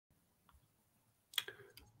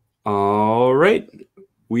All right,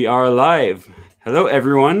 we are live. Hello,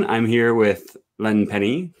 everyone. I'm here with Len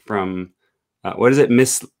Pennie from what is it,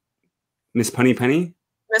 Miss Punny Penny?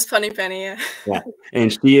 Miss Punny Pennie, yeah. Yeah,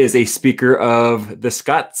 and she is a speaker of the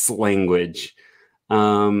Scots language,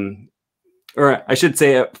 um, or I should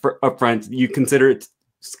say up front, you consider it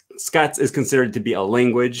Scots is considered to be a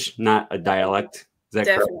language, not a dialect. Is that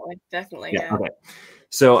correct? Definitely, Yeah. yeah. Okay.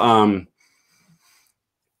 So,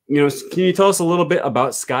 can you tell us a little bit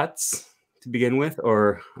about Scots to begin with,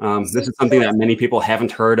 or So this is something that Scots. many people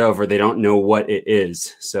haven't heard of or they don't know what it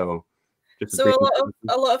is. So, just a So brief.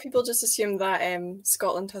 a lot of people just assume that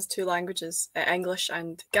Scotland has two languages, English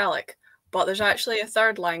and Gaelic, but there's actually a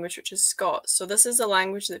third language which is Scots. So this is a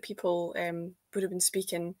language that people would have been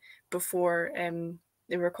speaking before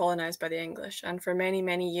they were colonized by the English, and for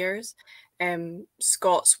many years,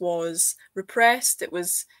 Scots was repressed. It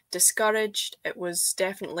was discouraged. It was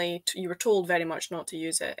definitely you were told very much not to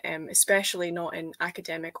use it, especially not in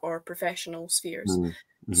academic or professional spheres.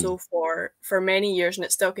 Mm-hmm. So for many years, and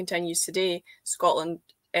it still continues today, Scotland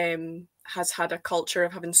has had a culture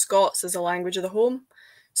of having Scots as a language of the home.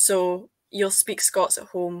 So you'll speak Scots at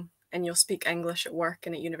home and you'll speak English at work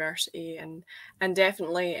and at university, and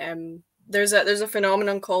definitely there's a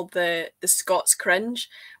phenomenon called the Scots cringe,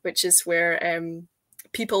 which is where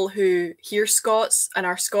people who hear Scots and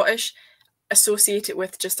are Scottish associate it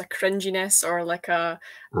with just a cringiness or like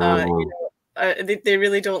they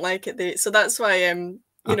really don't like it. So that's why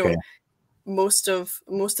Okay. most of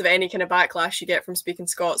any kind of backlash you get from speaking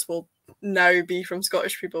Scots will now be from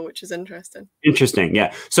Scottish people, which is interesting. Interesting.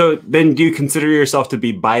 Yeah. So then, do you consider yourself to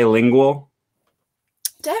be bilingual?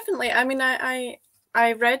 Definitely. I mean, I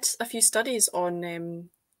read a few studies on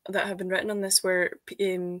that have been written on this where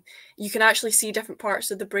you can actually see different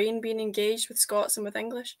parts of the brain being engaged with Scots and with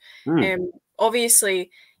English. Mm.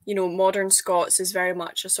 Obviously, modern Scots is very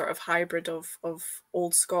much a sort of hybrid of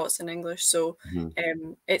old Scots and English. So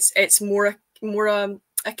it's more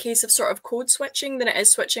a case of sort of code switching than it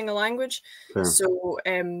is switching a language. Sure. So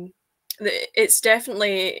it's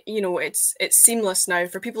definitely, it's seamless now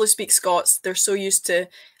for people who speak Scots. They're so used to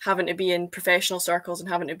having to be in professional circles and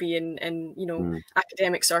having to be in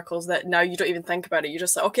academic circles that now you don't even think about it. You're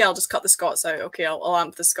just like, okay, I'll just cut the Scots out. Okay, I'll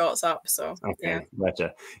amp the Scots up. So Okay, yeah.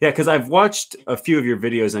 gotcha. Yeah, because I've watched a few of your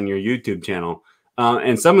videos on your YouTube channel,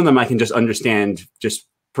 and some of them I can just understand just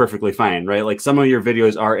perfectly fine, right? Like some of your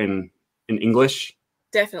videos are in English.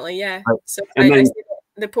 Definitely, yeah. Right. So And I then see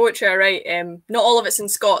the poetry I write, not all of it's in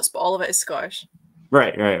Scots, but all of it is Scottish.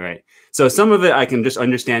 right. So some of it I can just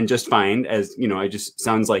understand just fine, as it just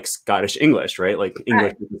sounds like Scottish English, right? Like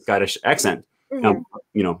English with a Scottish accent.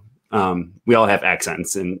 Mm-hmm. We all have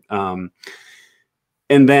accents, and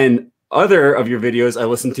then other of your videos I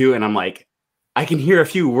listen to, and I'm like, I can hear a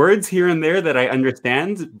few words here and there that I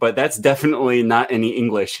understand, but that's definitely not any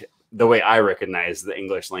English the way I recognize the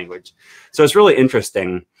English language. So it's really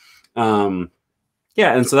interesting.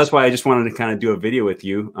 Yeah, and so that's why I just wanted to kind of do a video with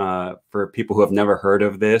you for people who have never heard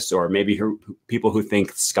of this, or maybe people who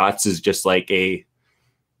think Scots is just like a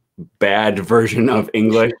bad version of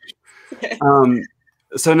English.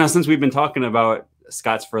 So now, since we've been talking about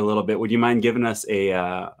Scots for a little bit, would you mind giving us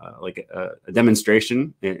a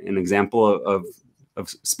demonstration, an example of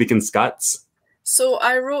speaking Scots? So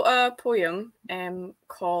I wrote a poem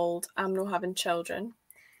called "I'm No Having Children."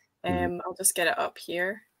 I'll just get it up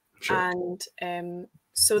here. Sure. And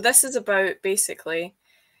so this is about basically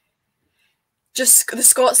just the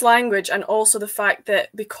Scots language, and also the fact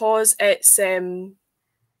that because it's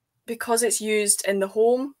used in the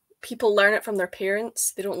home, people learn it from their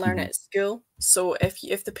parents. They don't learn it at school. So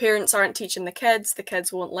if the parents aren't teaching the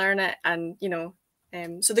kids won't learn it.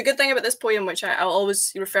 And so the good thing about this poem, which I'll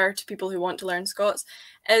always refer to people who want to learn Scots,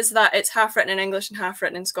 is that it's half written in English and half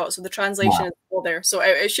written in Scots. So the translation is all there. So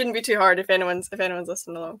it shouldn't be too hard if anyone's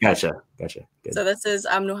listening along. Gotcha. Good. So this is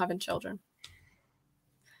 "I'm No Having Children."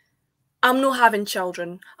 I'm no having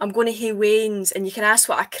children. I'm going to hae wains, and you can ask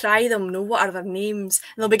what I cry them, no what are their names.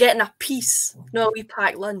 And they'll be getting a piece, no a wee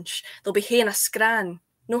packed lunch. They'll be haeing a scran,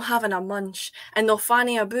 no having a munch. And they'll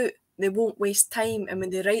fanny about, they won't waste time. And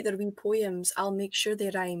when they write their wee poems, I'll make sure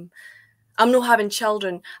they rhyme. I'm no having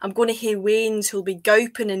children. I'm going to hae wains who'll be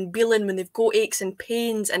gowping and beeling when they've got aches and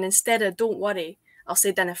pains. And instead of don't worry, I'll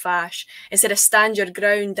say dinna fash. Instead of stand your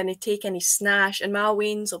ground, dinna take any snash. And my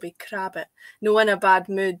wains will be crabbit, no in a bad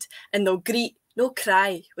mood. And they'll greet, no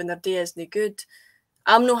cry, when their day is nae good.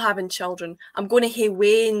 I'm no having children. I'm going to hae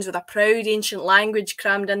wains with a proud ancient language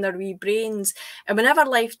crammed in their wee brains. And whenever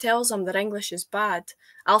life tells them their English is bad,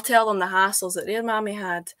 I'll tell them the hassles that their mammy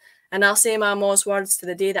had. And I'll say my ma's words to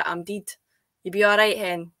the day that I'm deed. You be all right,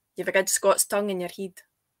 hen. You've a good Scots tongue in your head.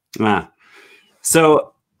 Ah.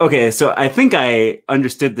 So okay, so I think I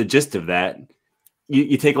understood the gist of that.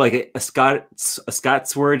 You take like a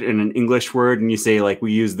Scots word and an English word, and you say like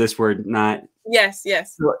we use this word, not. Yes,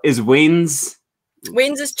 yes. So is Wayne's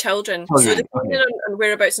Wains is children. So children? depending Okay. on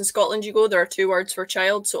whereabouts in Scotland you go, there are two words for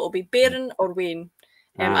child. So it'll be Bairn or Wayne.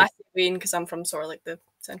 Ah, I say Wayne because I'm from sort of like the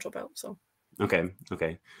central belt. So okay.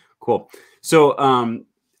 Okay. Cool. So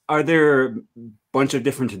are there a bunch of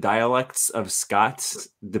different dialects of Scots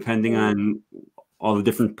depending on all the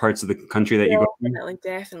different parts of the country that you go to? definitely,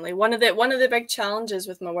 definitely. One of the big challenges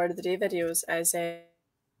with my word of the day videos is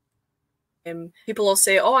people will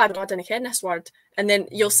say, "Oh, I didn't ken this word," and then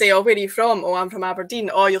you'll say, "Oh, where are you from?" "Oh, I'm from Aberdeen."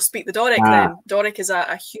 "Oh, you'll speak the Doric Ah, then." Doric is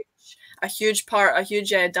a huge part, a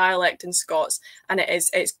huge dialect in Scots, and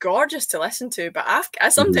it's gorgeous to listen to. But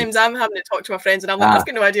mhm. sometimes I'm having to talk to my friends, and I'm like, Ah, I've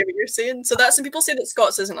got no idea what you're saying. So that's when people say that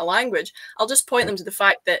Scots isn't a language. I'll just point them to the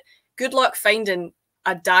fact that good luck finding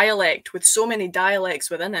a dialect with so many dialects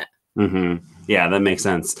within it. yeah, that makes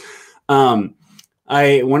sense. Um,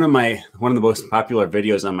 one of the most popular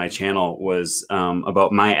videos on my channel was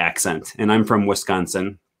about my accent, and I'm from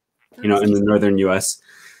Wisconsin, in the northern U.S.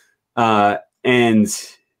 And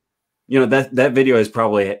that video has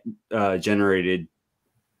probably generated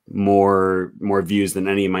more views than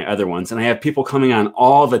any of my other ones, and I have people coming on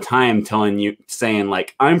all the time saying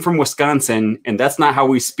like I'm from Wisconsin and that's not how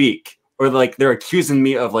we speak, or like they're accusing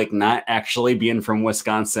me of like not actually being from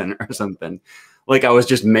Wisconsin or something, like I was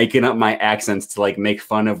just making up my accents to like make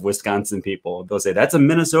fun of Wisconsin people. They'll say that's a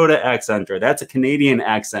Minnesota accent or that's a Canadian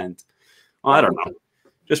accent. Well, I don't know,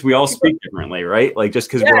 just we all speak differently, right? Like just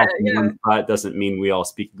because Yeah, we're all from yeah. one spot doesn't mean we all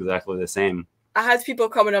speak exactly the same. I had people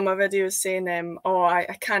coming on my videos saying, "Oh, I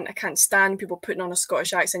can't stand people putting on a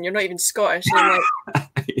Scottish accent. You're not even Scottish." And I'm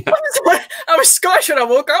like, Yeah. I was Scottish when I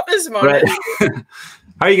woke up this morning. Right.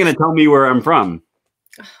 How are you going to tell me where I'm from?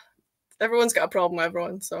 Everyone's got a problem with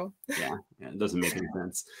everyone, so Yeah, it doesn't make any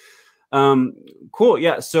sense. Cool.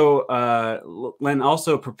 Yeah. So Len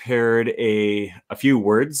also prepared a few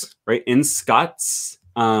words, right, in Scots,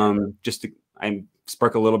 just to I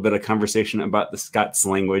spark a little bit of conversation about the Scots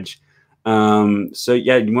language. So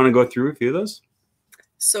yeah, you want to go through a few of those?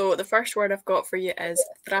 So the first word I've got for you is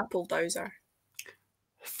thrappledowser.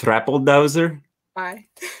 Thrappledowser. Aye.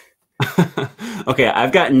 Okay,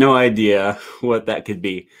 I've got no idea what that could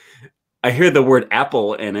be. I hear the word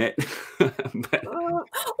apple in it. But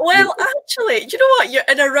Well, actually, you know what? You're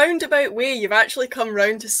in a roundabout way. You've actually come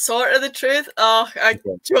round to sort of the truth. Do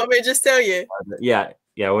you want me to just tell you? yeah,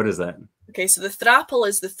 what is that? Okay, so the thrapple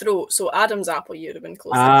is the throat. So Adam's apple, you'd have been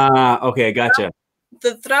close. Ah, okay, gotcha.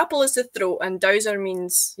 The thrapple is the throat, and dowser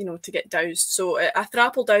means, to get doused. So a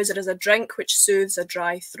thrapple dowser is a drink which soothes a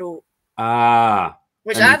dry throat. Ah,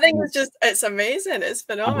 Which I I mean, think is it's amazing. It's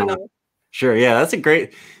phenomenal. sure. Yeah, that's a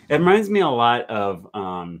great. It reminds me a lot of.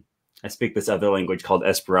 I speak this other language called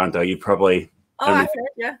Esperanto. You probably. Oh, I've heard,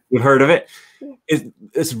 yeah. You've heard of it.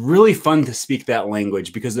 It's really fun to speak that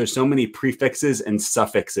language because there's so many prefixes and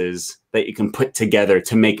suffixes that you can put together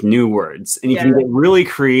to make new words, and you can get really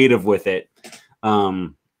creative with it.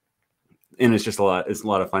 And it's just it's a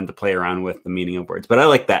lot of fun to play around with the meaning of words. But I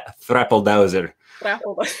like that thrappledowser.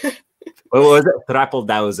 What was it?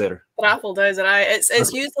 Thrappledowser. Thrappledowser.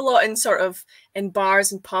 It's used a lot in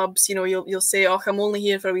bars and pubs. You'll say, "Oh, I'm only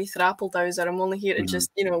here for a wee thrappledowser. I'm only here to just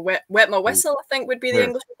wet my whistle." I think would be the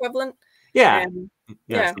English equivalent. Yeah,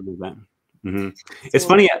 yeah. It's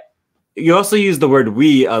funny. You also use the word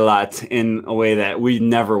 "we" a lot in a way that we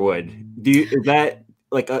never would. Is that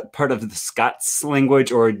like a part of the Scots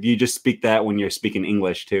language, or do you just speak that when you're speaking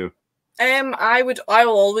English too? I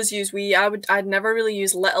will always use we. I'd never really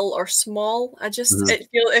use little or small.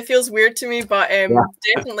 It feels weird to me, but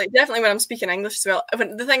definitely when I'm speaking English as well.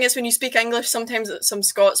 The thing is, when you speak English, sometimes some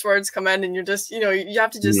Scots words come in, and you're just you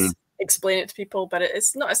have to just explain it to people, but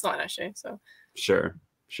it's not an issue. So sure,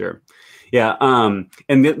 yeah.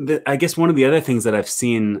 And I guess one of the other things that I've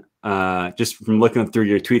seen just from looking through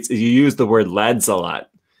your tweets is you use the word lads a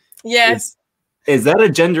lot. Yes. Is that a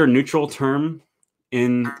gender neutral term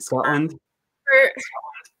in Scotland?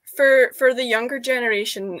 For the younger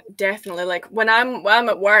generation, definitely. Like when I'm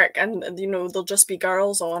at work and there'll just be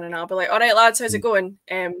girls on, and I'll be like, "All right, lads, how's it going?"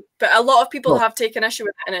 But a lot of people have taken issue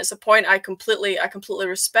with it, and it's a point I completely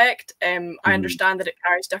respect. I understand that it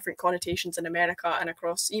carries different connotations in America and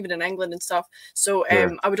across even in England and stuff. So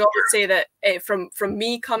I would always say that from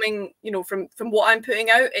me coming, from what I'm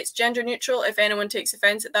putting out, it's gender neutral. If anyone takes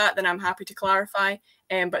offence at that, then I'm happy to clarify.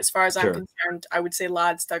 But as far as I'm concerned, I would say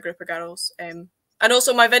lads to a group of girls. And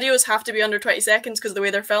also my videos have to be under 20 seconds because of the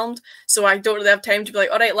way they're filmed. So I don't really have time to be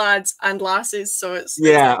like, "All right, lads and lasses." So it's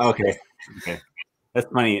okay.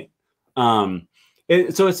 That's funny.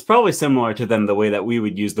 So it's probably similar to then the way that we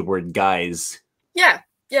would use the word guys. Yeah,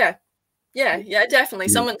 yeah, yeah, definitely.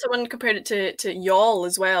 Someone compared it to y'all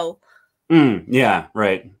as well. Yeah,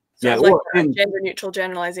 right. Sort Yeah, of like well, a and gender neutral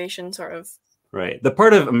generalization, sort of. right. The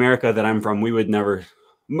part of America that I'm from, we would never.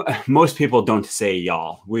 Most people don't say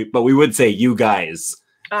y'all. But we would say you guys.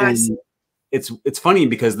 I see. And it's funny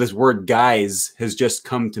because this word guys has just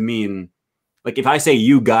come to mean, like, if I say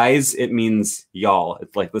you guys, it means y'all.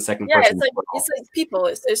 It's like the second Yeah, person. it's like people.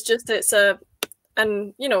 It's a,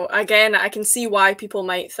 and you know, again, I can see why people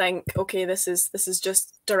might think, okay, this is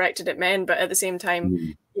just directed at men, but at the same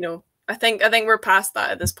time, you know, I think we're past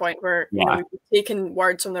that at this point, where you know, we've taken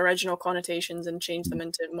words from the original connotations and changed them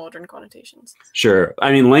into modern connotations. Sure.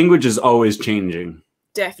 I mean, language is always changing.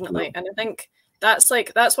 Definitely, and I think that's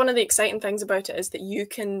one of the exciting things about it, is that you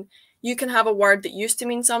can have a word that used to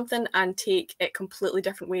mean something and take it completely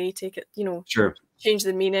different way, take it, you know, Sure. change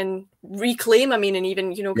the meaning, reclaim a meaning,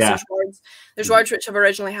 even, you know, because there's words which have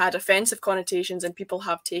originally had offensive connotations and people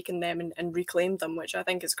have taken them and reclaimed them, which I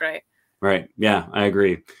think is great. Right. Yeah, I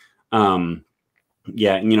agree.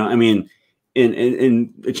 Yeah, you know, I mean,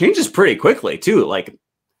 in it changes pretty quickly too. Like,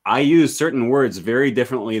 I use certain words very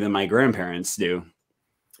differently than my grandparents do.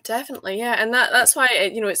 Definitely, yeah, and that's why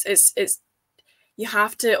you know, it's you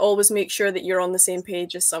have to always make sure that you're on the same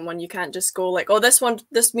page as someone. You can't just go like, oh,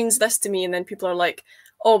 this means this to me, and then people are like,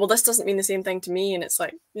 oh, well, this doesn't mean the same thing to me, and it's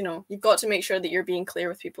like, you know, you've got to make sure that you're being clear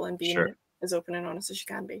with people and being as open and honest as you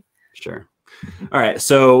can be. Sure. All right,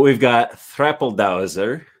 so we've got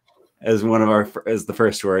Thrapeldowser as as the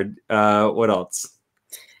first word. What else?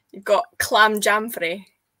 You've got clam jamfrey.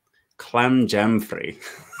 Clam jamfrey.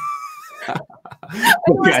 I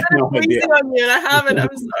was no idea. On you and I haven't.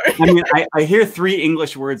 I'm sorry. I mean, I hear 3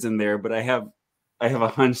 English words in there, but I have a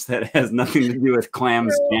hunch that has nothing to do with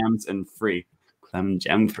clams, jams, and free. Clam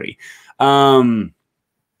jam free. Yeah,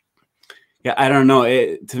 I don't know.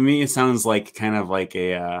 To me, it sounds like kind of like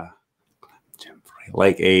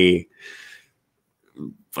like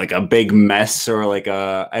a big mess, or like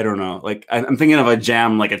I don't know. Like, I'm thinking of a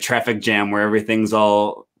jam, like a traffic jam where everything's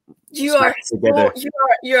all. You are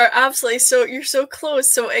absolutely you're so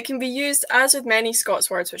close. So it can be used, as with many Scots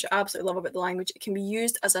words, which I absolutely love about the language, it can be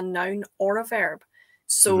used as a noun or a verb.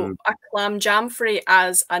 So a clam jamfrey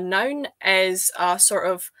as a noun is a sort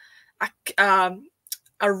of a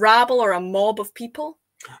rabble or a mob of people.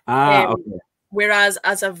 Okay. Whereas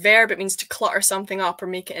as a verb, it means to clutter something up or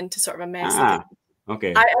make it into sort of a mess.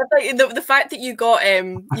 Okay. I think the fact that you got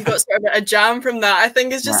sort of a jam from that, I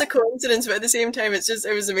think, is just a coincidence, but at the same time, it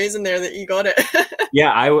was amazing there that you got it.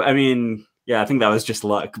 Yeah, I mean, yeah, I think that was just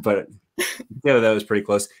luck, but yeah, that was pretty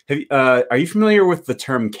close. Are you familiar with the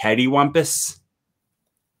term cattywampus?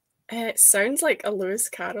 It sounds like a Lewis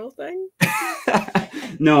Carroll thing.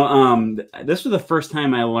 No, this was the first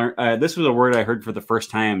time I learned. This was a word I heard for the first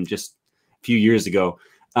time just a few years ago.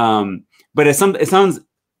 But it sounds.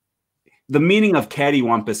 The meaning of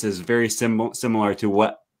cattywampus is very similar to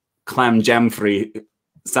what clam jamfrey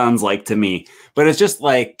sounds like to me. But it's just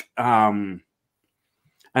like, I don't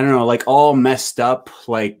know, like all messed up.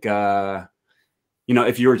 Like, you know,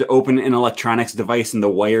 if you were to open an electronics device and the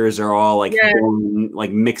wires are all like going,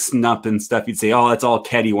 like mixing up and stuff, you'd say, oh, that's all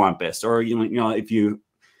cattywampus. Or, you know, if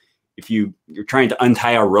you're trying to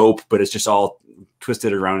untie a rope, but it's just all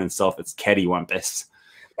twisted around itself, it's cattywampus.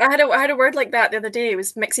 I had a word like that the other day. It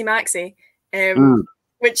was mixy maxy,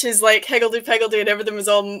 which is like higgledy piggledy, and everything was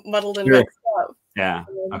all muddled and mixed up. Yeah.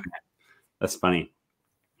 Okay. That's funny.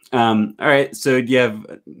 All right. So do you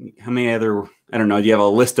have how many other? I don't know. Do you have a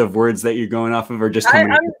list of words that you're going off of, or just? I'm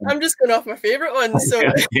just going off my favorite ones. So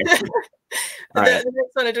okay. the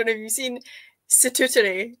next one, I don't know if you've seen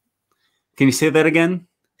statutory. Can you say that again?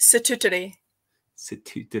 Statutory.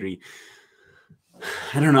 Statutory.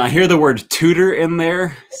 I don't know. I hear the word tutor in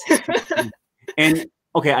there. And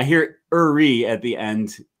okay, I hear "uri" at the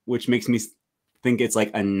end, which makes me think it's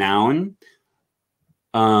like a noun.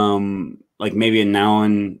 Like maybe a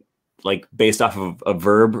noun like based off of a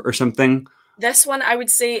verb or something. This one I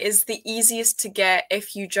would say is the easiest to get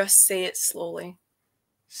if you just say it slowly.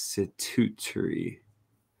 Statutory.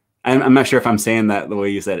 I'm not sure if I'm saying that the way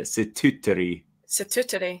you said it. Statutory.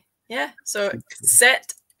 Statutory. Yeah. So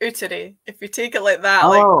set uteri. If you take it like that.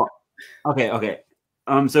 Oh. Like... Okay.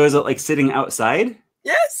 So is it like sitting outside?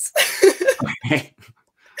 Yes. Okay.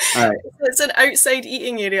 All right. It's an outside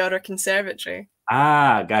eating area or a conservatory.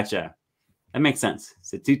 Ah, gotcha. That makes sense.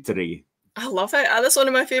 Statutory. I love it. That's one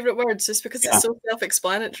of my favorite words, just because it's so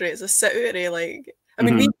self-explanatory. It's a statutory. Like, I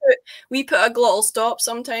mean, we put a glottal stop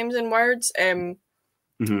sometimes in words.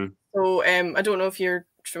 So I don't know if you're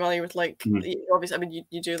familiar with like Mhm. obviously, I mean,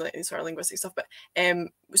 you do like sort of linguistic stuff, but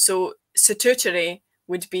so statutory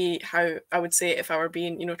would be how I would say it if I were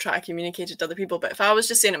being, you know, trying to communicate it to other people. But if I was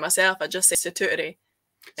just saying it myself, I'd just say statutory.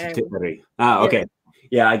 Statutory. Ah, Yeah, okay.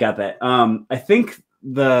 Yeah, I got that. I think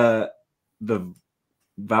the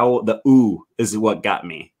vowel, the oo, is what got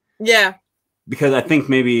me, yeah, because I think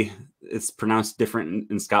maybe it's pronounced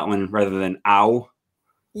different in Scotland rather than ow.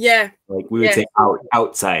 yeah, Like we would yeah. say out,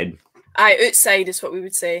 outside, Aye, outside is what we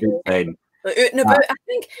would say. outside. Like out and Uh, about. I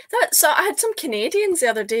think that. So I had some Canadians the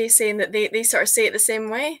other day saying that they sort of say it the same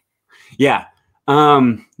way. yeah.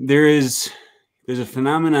 There's a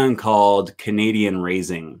phenomenon called Canadian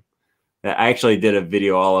raising that I actually did a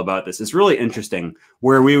video all about this. It's really interesting,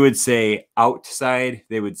 where we would say outside,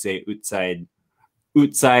 they would say outside,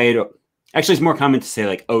 outside. Actually, it's more common to say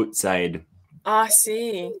like outside. Ah, I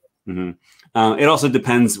see. Mm-hmm. It also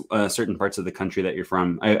depends certain parts of the country that you're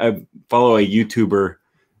from. I follow a YouTuber.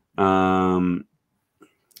 Can't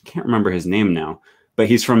remember his name now, but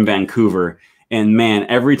he's from Vancouver. And man,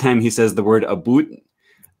 every time he says the word aboot,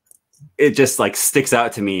 it just like sticks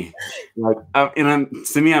out to me. Like,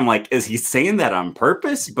 to me, I'm like, is he saying that on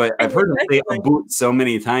purpose? But I've heard him say aboot so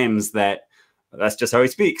many times that that's just how he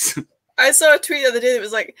speaks. I saw a tweet the other day that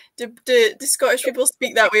was like, do Scottish people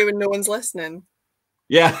speak that way when no one's listening?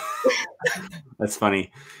 Yeah, that's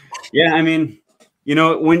funny. Yeah, I mean, you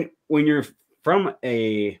know, when you're from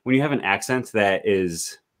when you have an accent that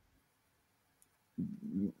is,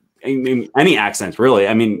 I mean, any accent really.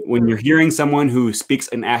 I mean, when you're hearing someone who speaks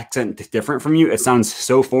an accent different from you, it sounds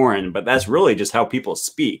so foreign, but that's really just how people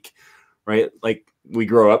speak, right? Like we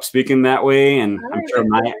grow up speaking that way, and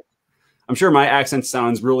I'm sure my accent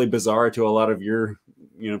sounds really bizarre to a lot of your,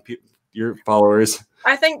 you know, your followers.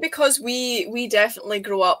 I think because we definitely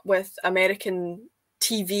grow up with American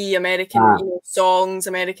TV, American you know, songs,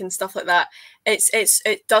 American stuff like that.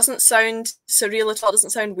 It doesn't sound surreal at all. It doesn't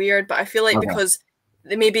sound weird, but I feel like because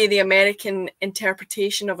maybe the American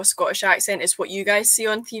interpretation of a Scottish accent is what you guys see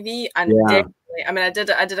on TV, and definitely, I mean, I did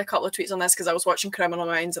a couple of tweets on this because I was watching Criminal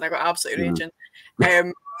Minds and I got absolutely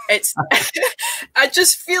raging. It's I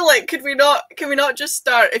just feel like can we not just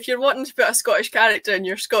start, if you're wanting to put a Scottish character in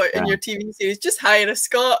your in your TV series, just hire a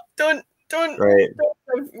Scot. Don't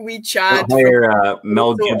have wee Chad hire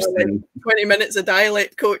Mel Gibson, 20 minutes of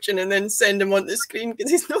dialect coaching and then send him on the screen because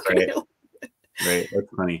he's not real. Right, that's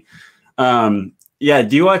funny. Yeah,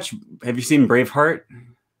 have you seen Braveheart?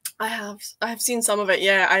 I have seen some of it.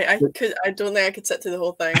 Yeah, I don't think I could sit through the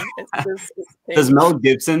whole thing. It's Does Mel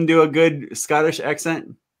Gibson do a good Scottish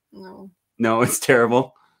accent? No, it's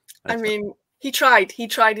terrible. I mean, he tried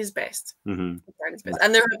his best. Mm-hmm. He tried his best.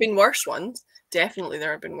 And there have been worse ones. Definitely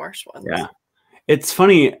there have been worse ones. Yeah, it's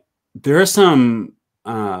funny. There are some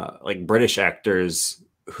like British actors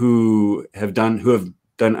who have done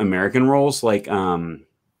American roles, like Hugh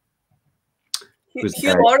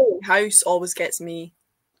Laurie in House always gets me.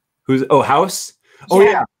 House?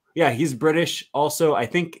 Oh yeah, he's British. Also, I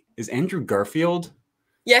think, is Andrew Garfield?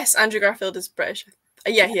 Yes, Andrew Garfield is British.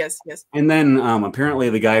 Yeah, he is. Yes. And then apparently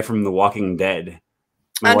the guy from The Walking Dead.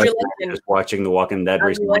 Andrew Lincoln. Just watching The Walking Dead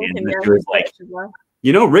recently, and he was like,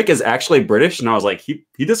 you know, Rick is actually British, and I was like, he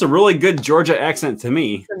does a really good Georgia accent to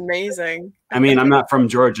me. It's amazing. I mean, I'm not from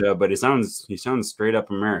Georgia, but he sounds straight up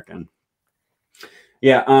American.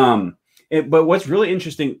 Yeah. But what's really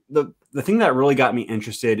interesting, the thing that really got me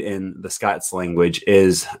interested in the Scots language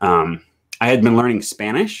is I had been learning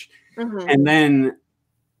Spanish, and then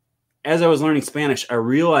as I was learning Spanish, I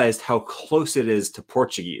realized how close it is to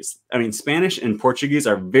Portuguese. I mean, Spanish and Portuguese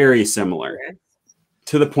are very similar,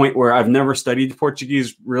 to the point where I've never studied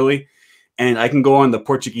Portuguese really, and I can go on the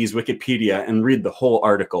Portuguese Wikipedia and read the whole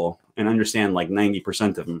article and understand like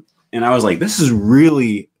 90% of them. And I was like, this is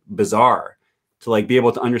really bizarre to like be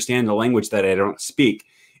able to understand a language that I don't speak.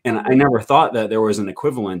 And I never thought that there was an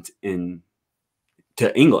equivalent to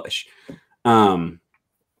English.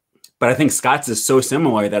 But I think Scots is so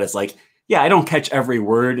similar that it's like, yeah, I don't catch every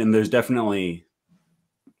word, and there's definitely,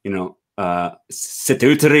 you know,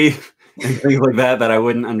 statutory and things like that I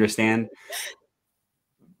wouldn't understand.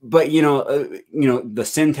 But you know, the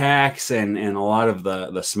syntax and a lot of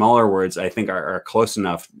the smaller words I think are close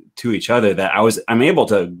enough to each other that I'm able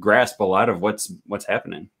to grasp a lot of what's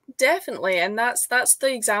happening. Definitely, and that's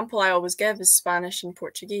the example I always give is Spanish and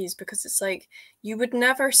Portuguese, because it's like you would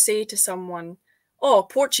never say to someone, oh,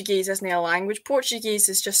 Portuguese isn't a language. Portuguese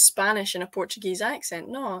is just Spanish in a Portuguese accent.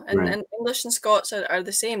 No, and English and Scots are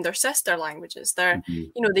the same. They're sister languages. They're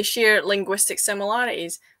you know, they share linguistic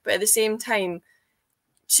similarities, but at the same time,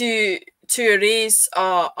 to erase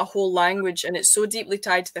a whole language, and it's so deeply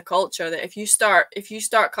tied to the culture that if you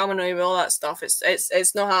start coming away with all that stuff,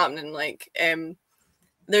 it's not happening. Like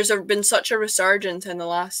there's been such a resurgence in the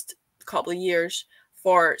last couple of years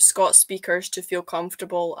for Scots speakers to feel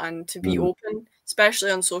comfortable and to be open, especially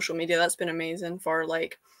on social media. That's been amazing for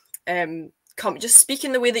like just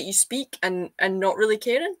speaking the way that you speak and not really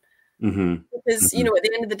caring. Because you know, at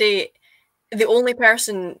the end of the day, the only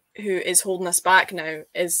person who is holding us back now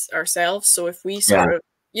is ourselves. So if we sort of,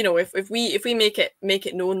 you know, if we make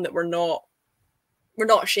it known that we're not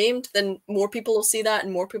ashamed, then more people will see that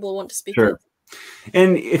and more people will want to speak it.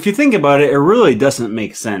 And if you think about it, it really doesn't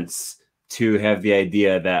make sense to have the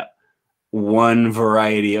idea that one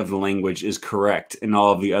variety of the language is correct and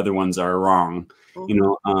all of the other ones are wrong. You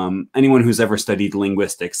know, anyone who's ever studied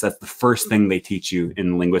linguistics, that's the first thing they teach you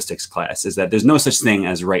in linguistics class, is that there's no such thing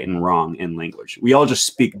as right and wrong in language. We all just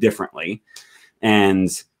speak differently. And,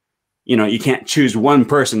 you know, you can't choose one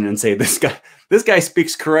person and say, this guy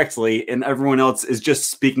speaks correctly and everyone else is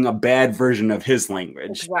just speaking a bad version of his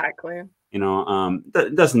language. Exactly. You know,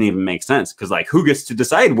 that doesn't even make sense, because like, who gets to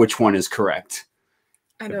decide which one is correct?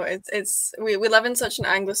 I know we live in such an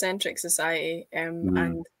Anglo-centric society,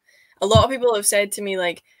 and a lot of people have said to me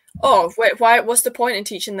like, "Oh, what's the point in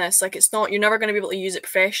teaching this? Like, it's not. You're never going to be able to use it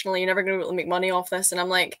professionally. You're never going to be able to make money off this." And I'm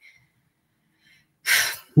like,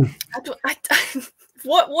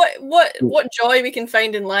 what joy we can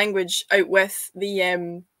find in language out with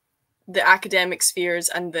the academic spheres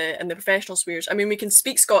and the professional spheres. I mean, we can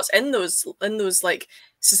speak Scots in those like,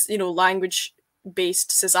 you know, language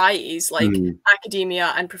based societies like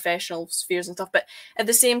academia and professional spheres and stuff, but at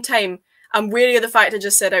the same time I'm wary of the fact I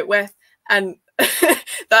just said out with, and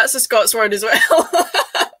that's a Scots word as well.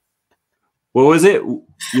 What was it?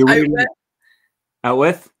 Out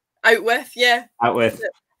with, yeah. Out with. The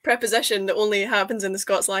preposition that only happens in the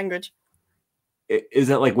Scots language. Is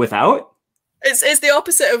that like without? It's the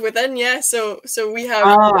opposite of within, yeah. So we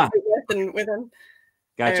have with and within.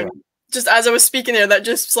 Gotcha. Just as I was speaking there, that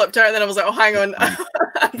just slipped out, and then I was like, oh, hang on.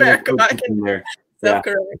 I better go back in there.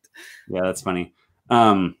 Self-correct. Yeah, that's funny.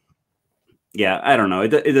 Yeah, I don't know.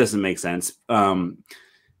 It doesn't make sense. Well,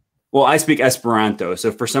 I speak Esperanto,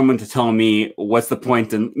 so for someone to tell me what's the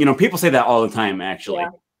point, and you know, people say that all the time, actually. Yeah.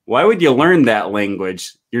 Why would you learn that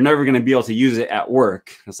language? You're never going to be able to use it at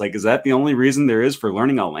work. It's like, is that the only reason there is for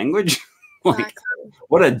learning a language? Like,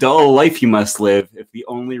 what a dull life you must live if the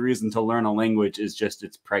only reason to learn a language is just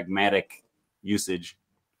its pragmatic usage.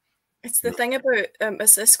 It's the thing about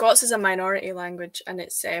Scots is a minority language, and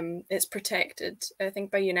it's protected, I think,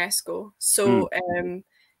 by UNESCO. So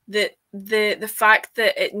the fact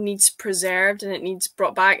that it needs preserved and it needs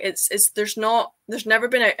brought back, there's never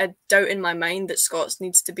been a doubt in my mind that Scots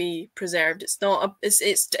needs to be preserved.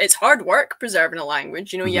 It's hard work preserving a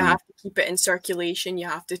language. You know, you have to keep it in circulation, you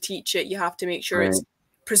have to teach it, you have to make sure it's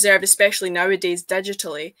preserved, especially nowadays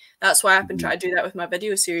digitally. That's why I've been trying to do that with my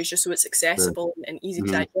video series, just so it's accessible and easy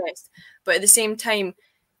to digest. But at the same time,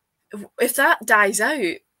 if that dies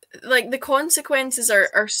out, like the consequences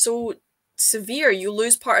are so severe. You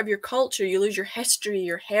lose part of your culture, you lose your history,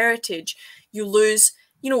 your heritage, you lose,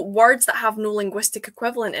 you know, words that have no linguistic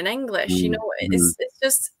equivalent in English. You know,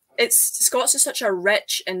 Scots is such a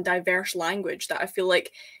rich and diverse language that I feel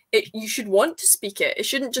like you should want to speak it. It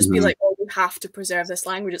shouldn't just be like, oh, we have to preserve this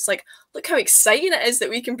language. It's like, look how exciting it is that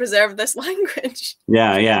we can preserve this language.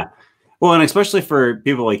 Yeah. Well, and especially for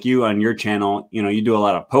people like you on your channel, you know, you do a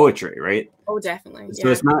lot of poetry, right? Oh, definitely. So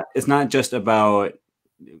it's not just about,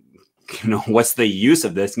 you know, what's the use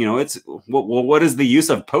of this? You know, it's what is the use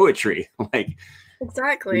of poetry? Like,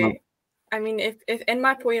 exactly. You know? I mean, if in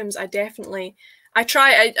my poems, I do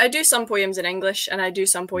some poems in English and I do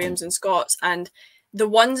some poems in Scots, and the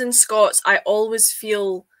ones in Scots I always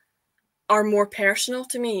feel are more personal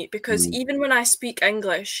to me, because even when I speak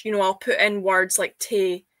English, you know, I'll put in words like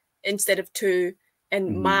te instead of to,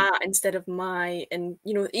 and ma instead of my, and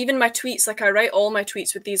you know, even my tweets, like I write all my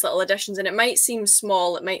tweets with these little additions, and it might seem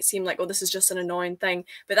small, it might seem like, oh, this is just an annoying thing,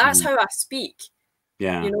 but that's how I speak.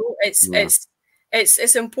 Yeah, you know,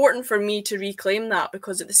 it's important for me to reclaim that,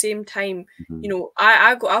 because at the same time, you know,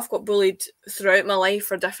 I've got bullied throughout my life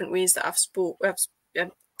for different ways that I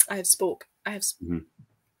have spoken.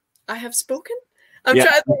 I'm trying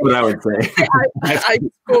to think. What I would say.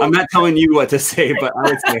 I'm not telling you what to say, but I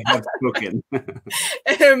would say I've spoken. But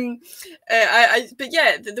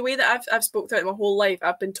yeah, the way that I've spoken throughout my whole life,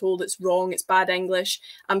 I've been told it's wrong, it's bad English,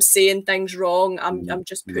 I'm saying things wrong, I'm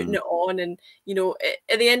just putting it on, and you know,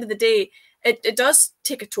 at the end of the day, it does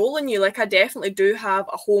take a toll on you. Like, I definitely do have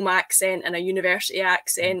a home accent and a university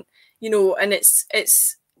accent, you know, and it's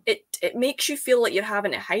it makes you feel like you're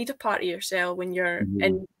having to hide a part of yourself when you're Mm-hmm.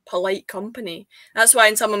 in polite company. That's why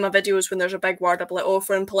in some of my videos, when there's a big word, I'll be like, oh, if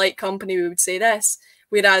we're in polite company, we would say this.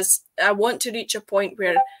 Whereas I want to reach a point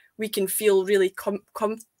where we can feel really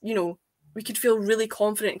we could feel really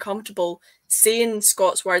confident and comfortable saying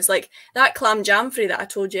Scots words. Like that clam jamfrey that I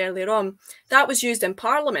told you earlier on, that was used in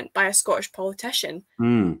Parliament by a Scottish politician.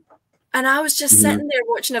 Mm. And I was just sitting there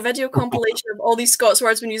watching a video compilation of all these Scots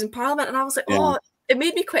words being used in Parliament, and I was like, oh, it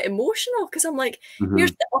made me quite emotional, because I'm like,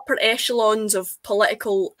 here's the upper echelons of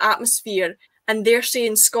political atmosphere, and they're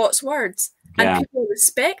saying Scots words, and people are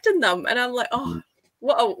respecting them, and I'm like, oh,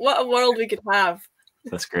 what a world we could have.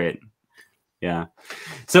 That's great. Yeah.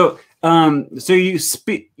 So so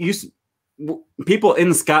people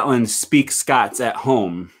in Scotland speak Scots at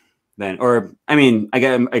home then, or I mean,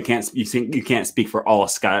 you can't speak for all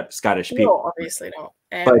Scottish people. No, obviously not.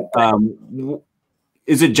 But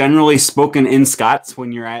is it generally spoken in Scots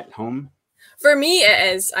when you're at home? For me,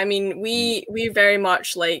 it is. I mean, we very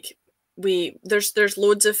much like there's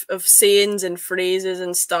loads of sayings and phrases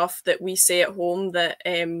and stuff that we say at home that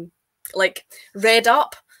like read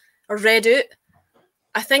up or read out.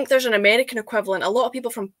 I think there's an American equivalent. A lot of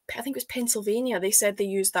people from, I think it was Pennsylvania, they said they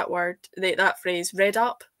used that word, that phrase, read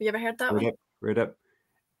up. Have you ever heard that one? Read up.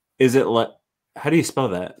 Is it how do you spell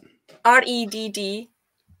that? REDDUP.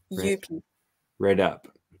 Read up.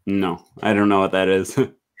 No, I don't know what that is.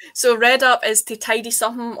 So read up is to tidy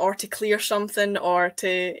something or to clear something or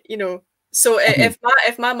to, so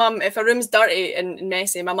if a room's dirty and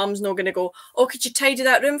messy, my mum's not going to go, oh, could you tidy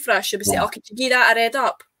that room for us? She'll be saying, oh, could you give that a read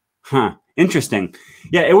up? Huh. Interesting.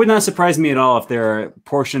 Yeah, it would not surprise me at all if there are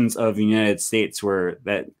portions of the United States where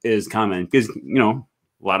that is common, because, a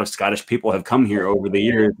lot of Scottish people have come here over the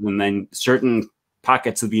years, and then certain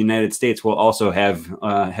pockets of the United States will also have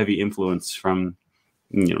heavy influence from,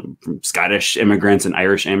 from Scottish immigrants and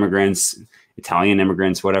Irish immigrants, Italian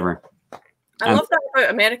immigrants, whatever. I love that about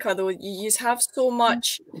America, though. You have so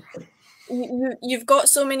much. You've got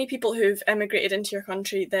so many people who've immigrated into your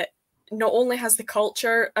country that not only has the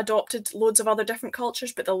culture adopted loads of other different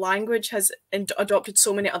cultures, but the language has adopted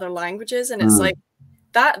so many other languages, and it's like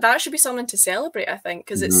that should be something to celebrate, I think,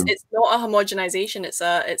 because it's not a homogenization, it's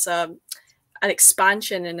an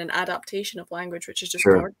expansion and an adaptation of language, which is just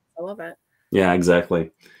gorgeous. I love it. Yeah,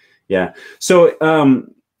 exactly. Yeah. So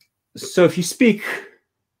so if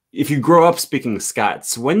you grow up speaking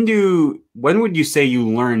Scots, when would you say you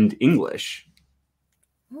learned English?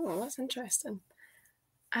 Oh, that's interesting.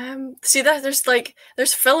 See that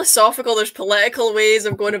there's philosophical, there's political ways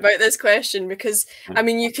of going about this question, because I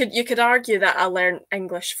mean you could argue that I learned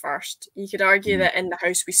English first. You could argue that in the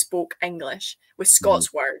house we spoke English with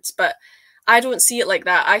Scots words, but I don't see it like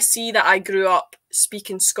that. I see that I grew up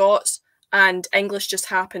speaking Scots and English just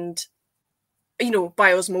happened,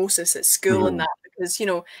 by osmosis at school and that, because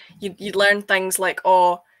you'd learn things like,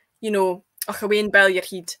 och achawain bell your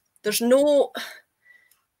head. There's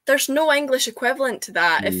no English equivalent to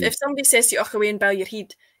that. If somebody says to you, och away and boil your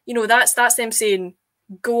head, that's them saying,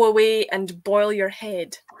 go away and boil your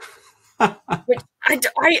head. Which I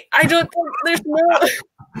don't think there's no,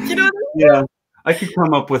 Yeah, I could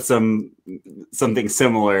come up with something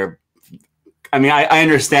similar. I mean, I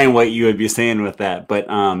understand what you would be saying with that, but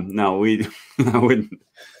no, I wouldn't.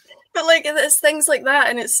 But like, it's things like that,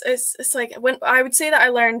 and it's like, when I would say that I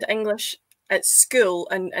learned English at school,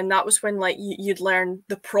 and that was when like you'd learn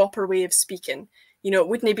the proper way of speaking. It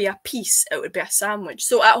wouldn't be a piece, it would be a sandwich.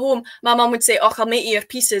 So at home, my mum would say, oh, I'll make you your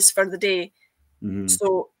pieces for the day.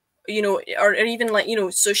 So, or even like,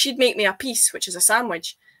 so she'd make me a piece, which is a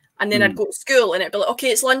sandwich. And then I'd go to school and it'd be like,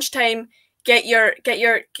 okay, it's lunchtime, get your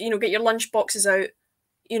lunch boxes out,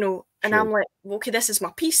 and I'm like, well, okay, this is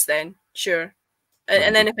my piece then, sure.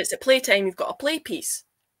 And then if it's at playtime, you've got a play piece.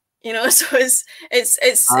 So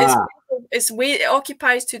it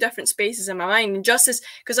occupies two different spaces in my mind. And just as,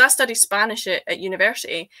 because I studied Spanish at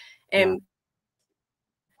university,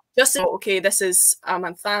 just as, okay, this is a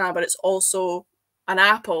manzana, but it's also an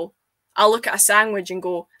apple. I'll look at a sandwich and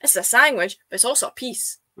go, it's a sandwich, but it's also a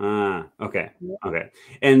piece. Okay.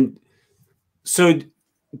 And so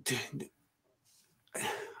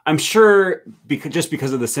I'm sure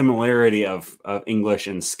because of the similarity of English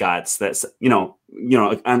and Scots, that's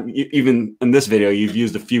even in this video you've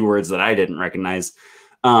used a few words that I didn't recognize.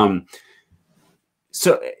 So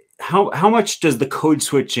how much does the code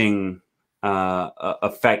switching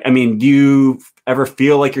affect? I mean, do you ever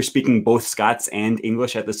feel like you're speaking both Scots and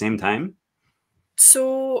English at the same time?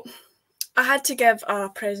 So I had to give a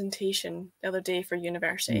presentation the other day for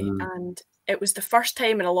university, and it was the first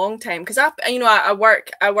time in a long time, because I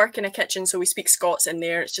work in a kitchen, so we speak Scots in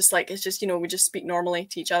there. It's just we just speak normally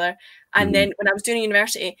to each other. And then when I was doing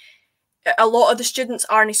university, a lot of the students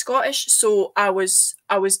aren't Scottish, so I was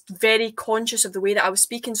very conscious of the way that I was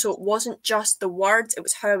speaking. So it wasn't just the words; it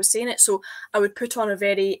was how I was saying it. So I would put on a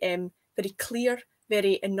very very clear,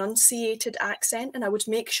 very enunciated accent, and I would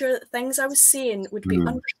make sure that things I was saying would be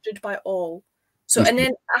understood by all. So, and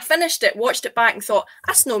then I finished it, watched it back, and thought,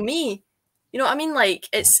 that's no me. You know what I mean? Like,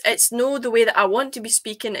 it's no the way that I want to be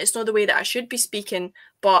speaking. It's not the way that I should be speaking,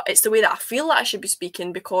 but it's the way that I feel that I should be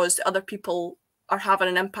speaking because other people are having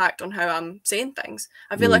an impact on how I'm saying things.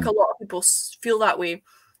 I feel like a lot of people feel that way.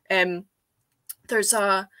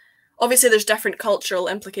 Obviously there's different cultural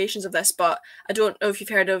implications of this, but I don't know if you've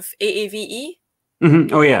heard of AAVE.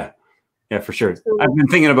 Oh yeah. Yeah, for sure. So, I've been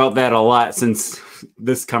thinking about that a lot since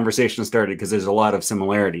this conversation started because there's a lot of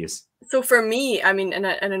similarities. So for me, I mean, and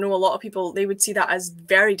I know a lot of people, they would see that as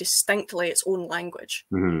very distinctly its own language,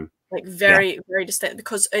 like very distinct,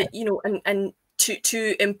 because and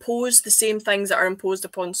to impose the same things that are imposed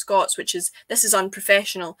upon Scots, which is this is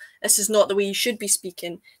unprofessional, this is not the way you should be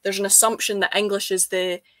speaking. There's an assumption that English is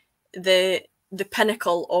the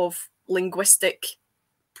pinnacle of linguistic,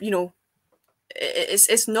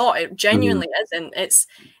 it's not. It genuinely isn't.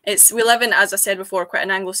 It's we live in, as I said before, quite an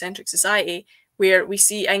Anglo-centric society where we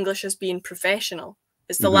see English as being professional.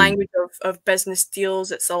 It's the language of business deals.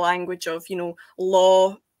 It's the language of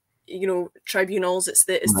law, tribunals. It's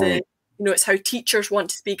it's how teachers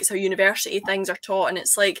want to speak. It's how university things are taught. And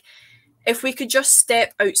it's like, if we could just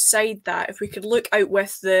step outside that, if we could look out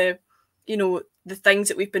with the things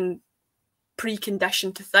that we've been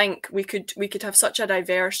preconditioned to think, we could have such a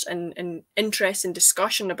diverse and interesting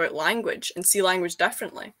discussion about language and see language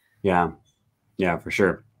differently. Yeah, for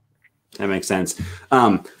sure. That makes sense.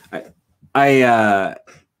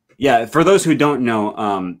 Yeah, for those who don't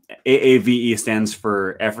know, AAVE stands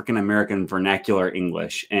for African American Vernacular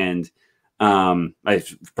English, and I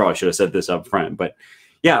probably should have said this up front, but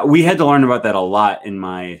yeah, we had to learn about that a lot in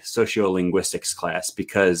my sociolinguistics class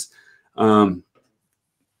because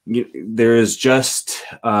there is just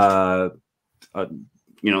a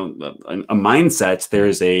mindset.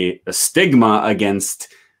 There's a stigma against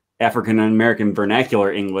African American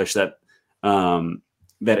vernacular English that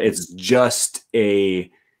it's just a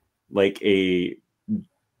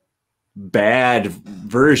bad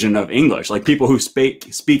version of English. Like people who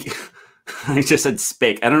speak. I just said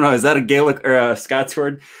spake. I don't know. Is that a Gaelic or a Scots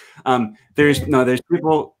word? There's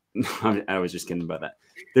people. I was just kidding about that.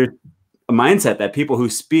 There's a mindset that people who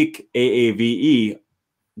speak AAVE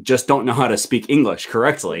just don't know how to speak English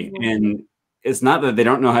correctly. And it's not that they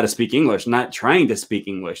don't know how to speak English, not trying to speak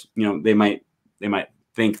English. They might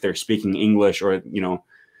think they're speaking English, or,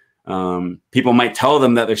 people might tell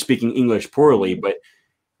them that they're speaking English poorly. But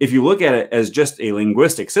if you look at it as just a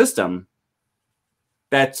linguistic system,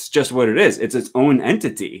 that's just what it is. It's its own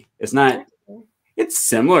entity. It's not, it's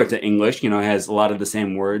similar to English, it has a lot of the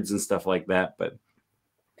same words and stuff like that. But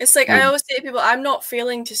it's like, I always say to people, I'm not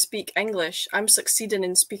failing to speak English. I'm succeeding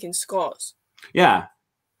in speaking Scots. Yeah.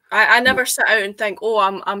 I never sit out and think, oh,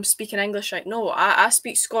 I'm speaking English right. No, I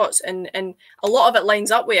speak Scots, and a lot of it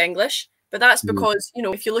lines up with English, but that's because,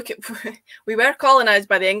 if you look at, we were colonized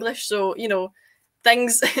by the English, so,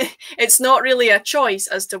 things, it's not really a choice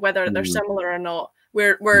as to whether they're similar or not.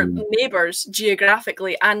 We're neighbours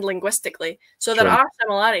geographically and linguistically. So there are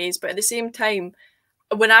similarities, but at the same time,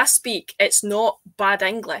 when I speak, it's not bad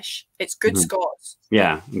English. It's good Scots.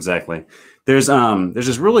 Yeah, exactly. There's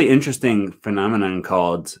this really interesting phenomenon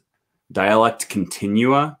called dialect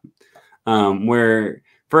continua, where,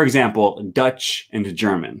 for example, Dutch and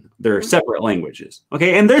German, they're separate languages.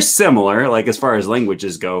 Okay, and they're similar, like as far as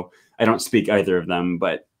languages go. I don't speak either of them,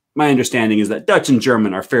 but my understanding is that Dutch and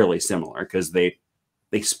German are fairly similar because they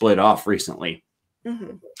split off recently.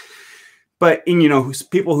 But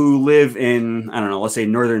people who live in, I don't know, let's say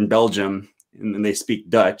northern Belgium, and they speak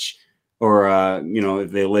Dutch, or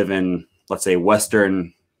if they live in, let's say,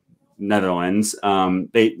 Western Netherlands,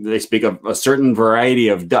 they speak a certain variety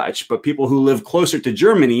of Dutch. But people who live closer to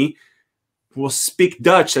Germany will speak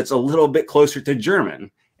Dutch that's a little bit closer to German.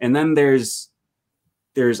 And then there's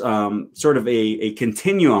sort of a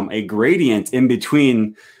continuum, a gradient in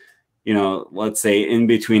between, let's say in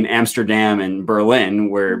between Amsterdam and Berlin,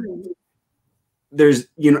 where there's,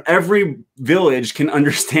 every village can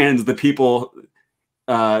understand the people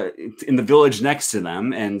in the village next to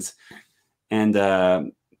them. And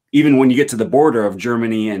even when you get to the border of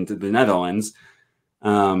Germany and the Netherlands,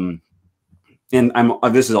 and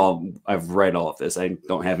this is all, I've read all of this. I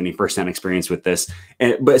don't have any firsthand experience with this.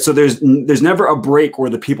 But so there's never a break where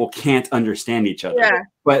the people can't understand each other. Yeah.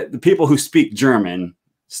 But the people who speak German,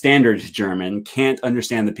 standard German, can't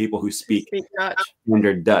understand the people who speak Dutch.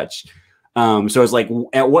 standard Dutch. So it's like,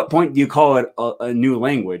 at what point do you call it a new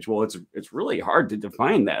language? Well, it's really hard to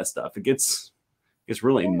define that stuff. It gets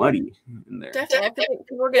really muddy in there. Definitely. I think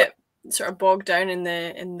people get sort of bogged down in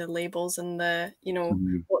the labels and the, you know,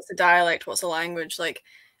 what's the dialect, what's the language. Like,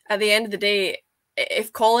 at the end of the day,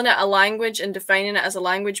 if calling it a language and defining it as a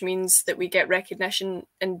language means that we get recognition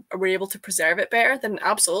and we're able to preserve it better, then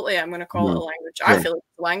absolutely I'm going to call it a language. I feel like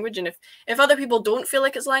it's a language, and if other people don't feel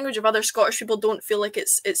like it's a language, if other Scottish people don't feel like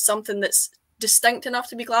it's something that's distinct enough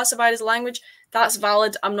to be classified as a language, that's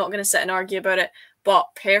valid. I'm not going to sit and argue about it. But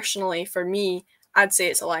personally, for me, I'd say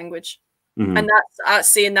it's a language. And that's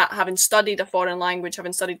saying that, having studied a foreign language,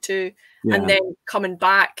 having studied two, and then coming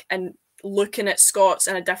back and looking at Scots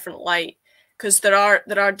in a different light, because there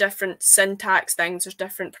are different syntax things, there's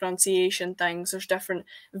different pronunciation things, there's different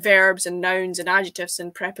verbs and nouns and adjectives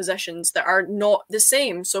and prepositions that are not the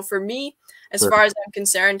same. So for me, as far as I'm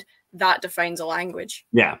concerned, that defines a language.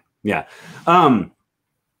 Yeah. Can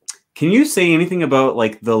you say anything about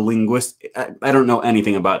like the I don't know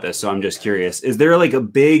anything about this, so I'm just curious. Is there like a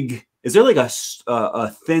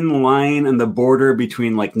thin line on the border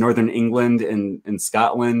between like Northern England and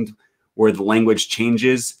Scotland where the language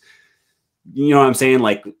changes? You know what I'm saying?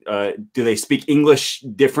 Like, do they speak English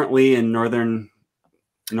differently in Northern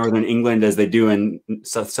England as they do in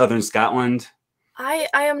Southern Scotland?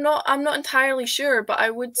 I'm not entirely sure, but I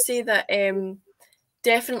would say that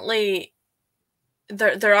definitely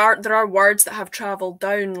there are words that have traveled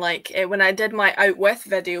down. Like when I did my Out With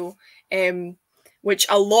video, which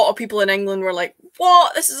a lot of people in England were like,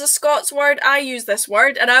 "What? This is a Scots word. I use this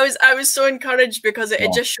word," and I was so encouraged because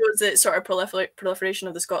it just shows the sort of proliferation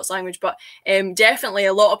of the Scots language. But definitely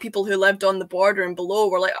a lot of people who lived on the border and below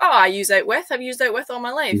were like, "Oh, I use Out With. I've used Out With all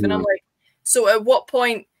my life," and I'm like, so at what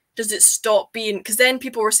point does it stop being? Because then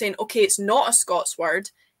people were saying, "Okay, it's not a Scots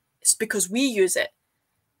word. It's because we use it."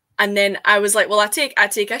 And then I was like, well, I take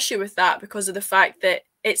issue with that because of the fact that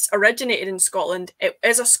it's originated in Scotland. It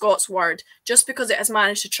is a Scots word. Just because it has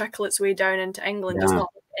managed to trickle its way down into England does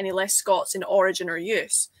not make it any less Scots in origin or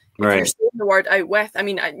use. If you're saying the word Out With, I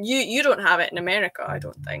mean, you don't have it in America, I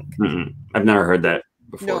don't think. I've never heard that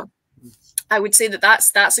before. No. I would say that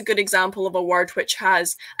that's a good example of a word which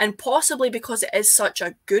has, and possibly because it is such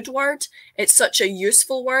a good word, it's such a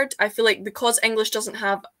useful word. I feel like because English doesn't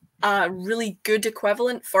have a really good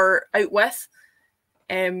equivalent for Out With,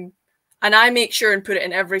 and I make sure and put it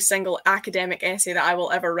in every single academic essay that I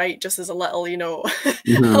will ever write, just as a little, you know, a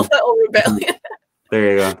little rebellion.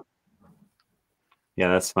 There you go. Yeah,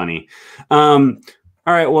 that's funny. All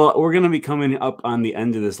right, well, we're going to be coming up on the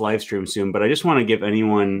end of this live stream soon, but I just want to give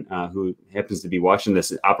anyone who happens to be watching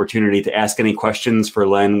this an opportunity to ask any questions for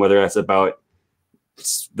Len, whether that's about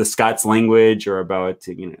the Scots language or about,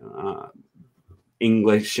 you know,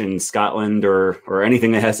 English in Scotland or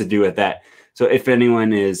anything that has to do with that. So if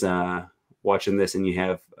anyone is watching this and you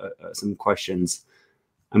have some questions,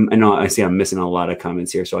 I know I see I'm missing a lot of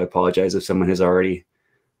comments here, so I apologize if someone has already.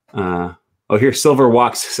 Oh, here Silver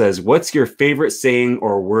Walks says, "What's your favorite saying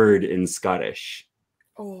or word in Scottish?"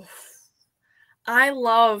 Oh, I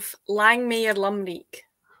love "Lang me your lumreek."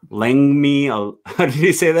 Lang me, how did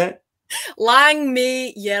he say that? Lang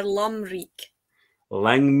me your lumreek.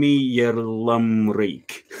 Lang me your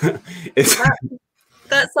lumreek.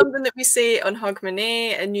 That's something that we say on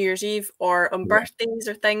Hogmanay and New Year's Eve or on birthdays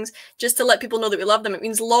or things, just to let people know that we love them. It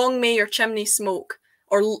means long may your chimney smoke,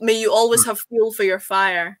 or may you always have fuel for your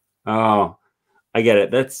fire. Oh, I get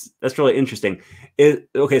it. That's really interesting.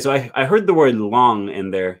 Okay, so I heard the word long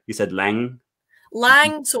in there. You said lang?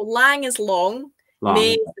 Lang, so lang is long.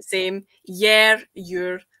 May is the same. Yer,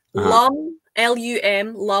 your. Lum,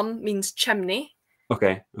 L-U-M, lum means chimney.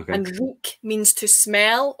 Okay. And reek means to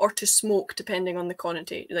smell or to smoke, depending on the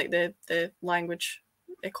connotation, like the language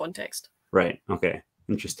context. Right. Okay.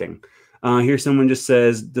 Interesting. Here someone just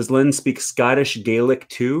says, "Does Len speak Scottish Gaelic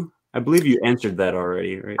too?" I believe you answered that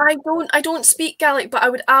already, right? I don't speak Gaelic, but I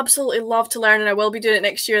would absolutely love to learn, and I will be doing it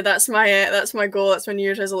next year. That's my goal. That's my New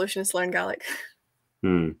Year's resolution, is to learn Gaelic.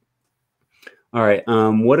 All right.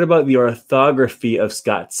 What about the orthography of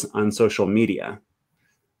Scots on social media,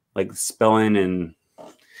 like spelling and?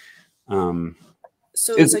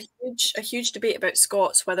 So there's a huge debate about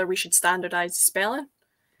Scots whether we should standardise spelling.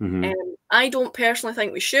 I don't personally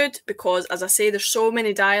think we should because, as I say, there's so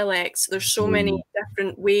many dialects, there's so many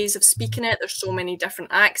different ways of speaking it, there's so many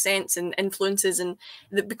different accents and influences, and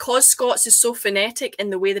because Scots is so phonetic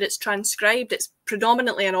in the way that it's transcribed, it's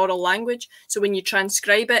predominantly an oral language. So when you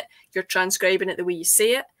transcribe it, you're transcribing it the way you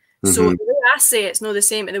say it. So the way I say it's not the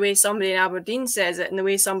same to the way somebody in Aberdeen says it, and the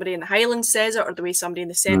way somebody in the Highlands says it, or the way somebody in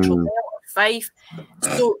the Central Belt or Fife.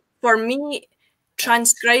 So for me,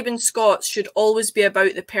 transcribing Scots should always be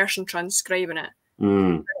about the person transcribing it.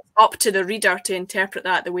 It's up to the reader to interpret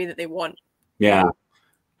that the way that they want. Yeah.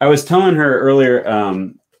 I was telling her earlier,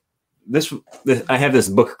 this I have this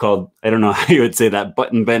book called, I don't know how you would say that,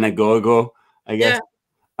 Button Benagogo, I guess.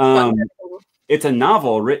 Yeah. It's a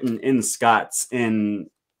novel written in Scots, and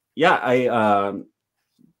yeah,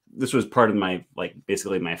 this was part of my, like,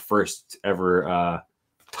 basically my first ever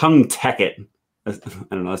tongue tacket. I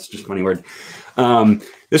don't know, that's just a funny word.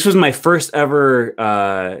 This was my first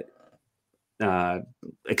ever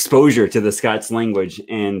exposure to the Scots language,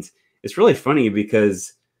 and it's really funny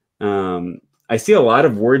because I see a lot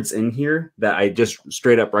of words in here that I just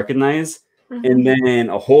straight up recognize, and then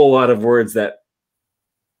a whole lot of words that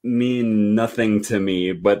mean nothing to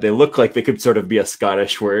me, but they look like they could sort of be a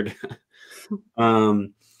Scottish word.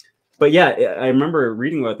 But yeah, I remember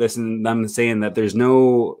reading about this and them saying that there's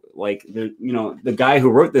no, like, you know, the guy who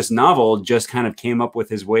wrote this novel just kind of came up with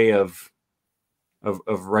his way of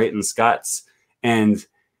writing Scots. And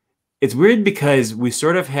it's weird because we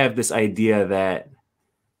sort of have this idea that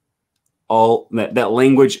that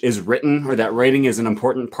language is written, or that writing is an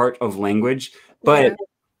important part of language. But,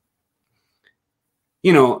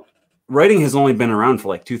 you know, writing has only been around for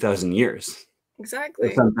like 2,000 years.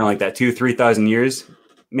 Exactly. Something like that, 3,000 years,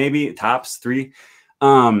 maybe tops 3.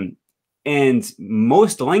 And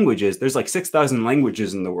most languages, there's like 6,000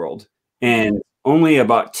 languages in the world, and only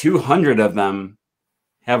about 200 of them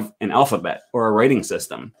have an alphabet or a writing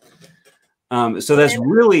system. So that's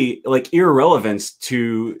really like irrelevant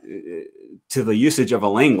to the usage of a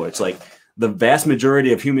language. Like, the vast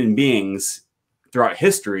majority of human beings throughout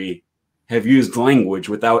history have used language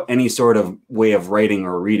without any sort of way of writing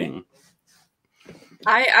or reading.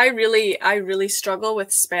 I really struggle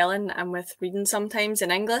with spelling and with reading sometimes in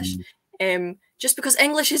English, just because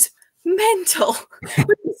English is mental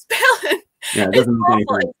with spelling. Yeah, it doesn't make any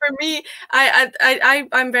sense. For me,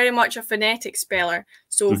 I'm very much a phonetic speller.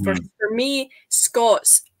 So for me,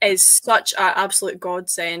 Scots is such an absolute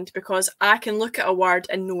godsend, because I can look at a word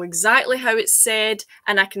and know exactly how it's said,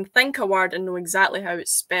 and I can think a word and know exactly how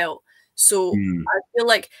it's spelled. So I feel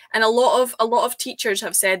like, and a lot of teachers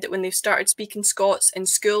have said that when they've started speaking Scots in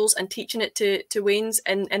schools and teaching it to Waynes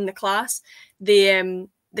in the class, the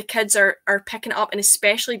kids are picking it up, and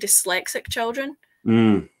especially dyslexic children,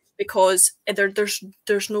 because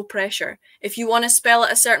there's no pressure. If you want to spell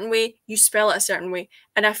it a certain way, you spell it a certain way.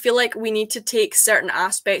 And I feel like we need to take certain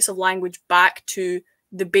aspects of language back to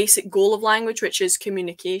the basic goal of language, which is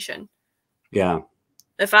communication. Yeah.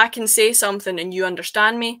 If I can say something and you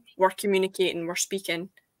understand me, we're communicating, we're speaking.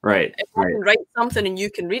 Right. If I can write something and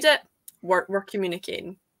you can read it, we're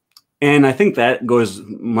communicating. And I think that goes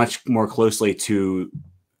much more closely to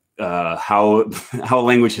how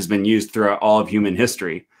language has been used throughout all of human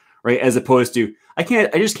history, right? As opposed to, I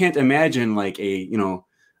just can't imagine like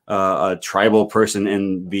a tribal person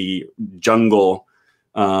in the jungle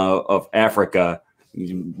of Africa,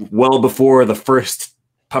 well before the first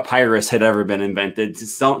papyrus had ever been invented,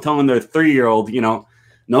 telling their 3-year-old,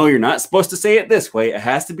 no, you're not supposed to say it this way. It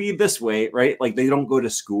has to be this way, right? Like, they don't go to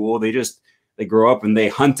school. They grow up and they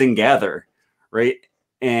hunt and gather, right?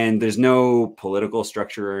 And there's no political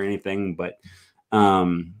structure or anything. But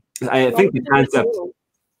I think the concept.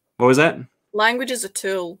 What was that? Language is a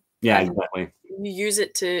tool. Yeah, exactly. You use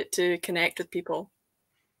it to connect with people.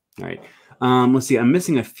 All right. Let's see. I'm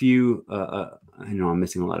missing a few. I know I'm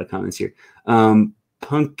missing a lot of comments here.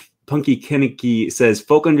 Punky Kennedy says,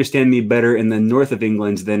 folk understand me better in the north of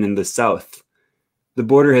England than in the south. The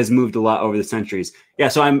border has moved a lot over the centuries. Yeah,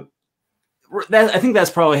 so I think that's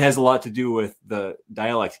probably has a lot to do with the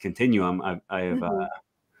dialect continuum I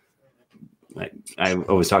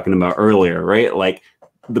was talking about earlier, right? Like,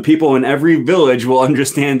 the people in every village will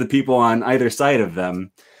understand the people on either side of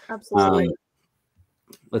them. Absolutely.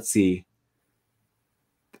 Let's see.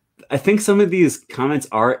 I think some of these comments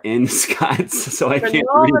are in Scots, so I can't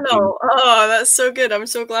read them. Oh, that's so good. I'm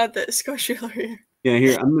so glad that Scots are here. Yeah,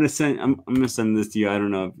 here, I'm gonna send this to you. I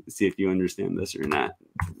don't know, see if you understand this or not.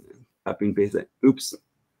 Copy and paste it. Oops.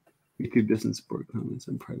 YouTube doesn't support comments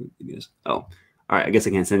on private videos. Oh, all right. I guess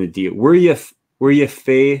I can't send it to you. Were you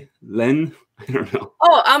Faye Len? I don't know.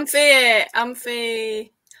 Oh, I'm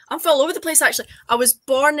Faye. I'm all over the place, actually. I was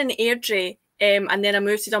born in Airdrie, and then I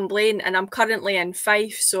moved to Dunblane, and I'm currently in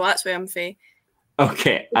Fife, so that's where I'm fae.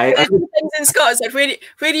 Okay. There's two things in Scots, like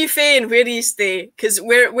where do you fae and where do you stay? Because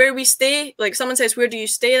where we stay, like someone says, where do you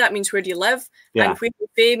stay? That means where do you live? Yeah. And where you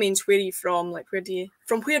fae means where are you from? Like where do you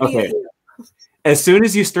hail? As soon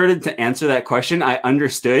as you started to answer that question, I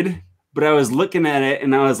understood, but I was looking at it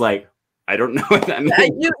and I was like, I don't know what that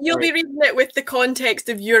means. You'll be reading it with the context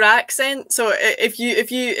of your accent. So if you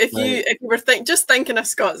were just thinking a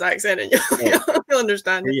Scots accent, and you'll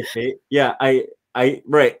understand it. Yeah, I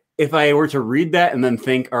right. If I were to read that and then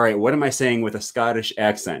think, all right, what am I saying with a Scottish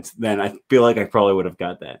accent? Then I feel like I probably would have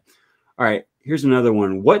got that. All right, here's another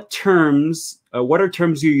one. What are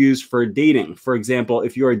terms you use for dating? For example,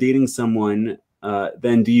 if you are dating someone,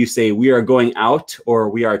 then do you say we are going out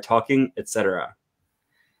or we are talking, etc.?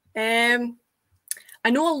 I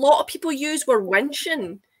know a lot of people use we're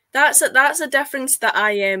winching. That's a difference that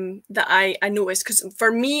I noticed, because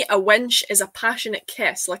for me a winch is a passionate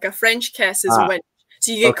kiss, like a French kiss is a winch.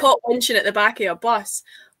 So you get caught winching at the back of a bus.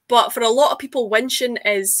 But for a lot of people, winching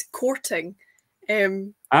is courting.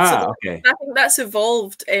 So I think that's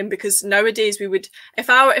evolved because nowadays we would, if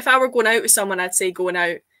I were going out with someone, I'd say going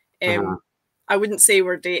out. I wouldn't say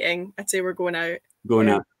we're dating. I'd say we're going out. Going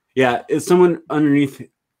out. Yeah. If someone underneath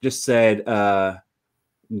just said going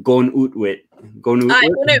out with. Going out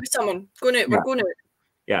with someone. Going out. Yeah. We're going out.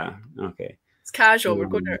 Yeah. Okay. It's casual. We're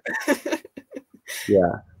going out.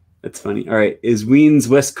 Yeah. That's funny. All right. Is Ween's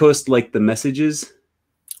West Coast like the messages?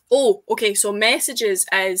 Oh, okay. So messages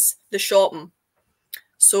is the shopping.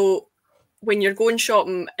 So when you're going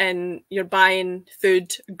shopping and you're buying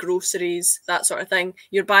food, groceries, that sort of thing,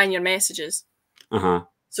 you're buying your messages. So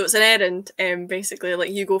it's an errand, basically.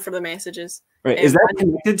 Like you go for the messages. Right. Is that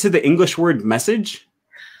connected to the English word message?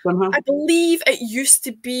 Somehow? I believe it used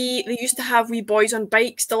to be, they used to have wee boys on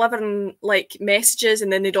bikes delivering like messages,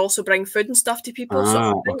 and then they'd also bring food and stuff to people. So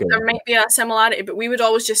I think there might be a similarity, but we would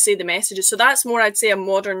always just say the messages. So that's more, I'd say, a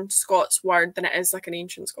modern Scots word than it is like an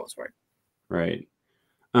ancient Scots word. Right.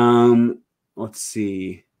 Let's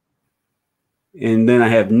see. And then I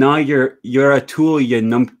have, nah, you're a tool, you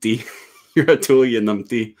numpty. You're a tool, you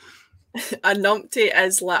numpty. A numpty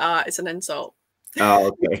is like it's an insult. Oh,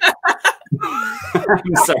 okay.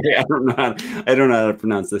 I'm sorry, I don't know how to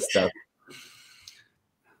pronounce this stuff.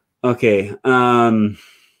 Okay.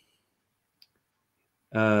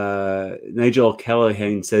 Nigel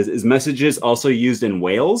Callahan says, is messages also used in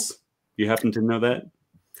Wales? Do you happen to know that?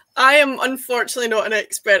 I am unfortunately not an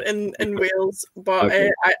expert in Wales, but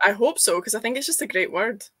I hope so, because I think it's just a great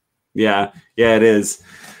word. Yeah, it is.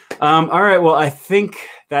 All right, well, I think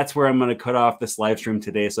that's where I'm going to cut off this live stream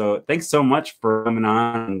today. So thanks so much for coming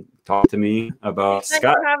on and talking to me about Scots.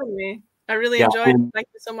 Thanks for having me. I really enjoyed it. Thank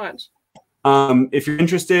you so much. If you're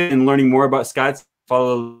interested in learning more about Scots,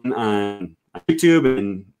 follow on YouTube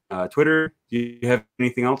and Twitter. Do you have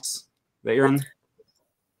anything else that you're on?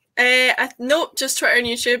 Nope, just Twitter and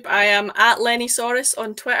YouTube. I am at Lennysaurus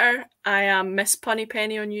on Twitter. I am Miss Punny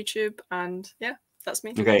Pennie on YouTube, and yeah, that's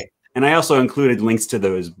me. Okay, and I also included links to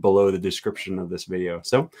those below the description of this video.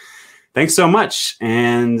 So thanks so much,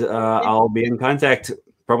 and I'll be in contact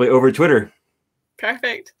probably over Twitter.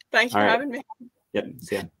 Perfect. Thank you for having me. Yep.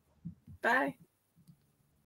 See ya. Bye.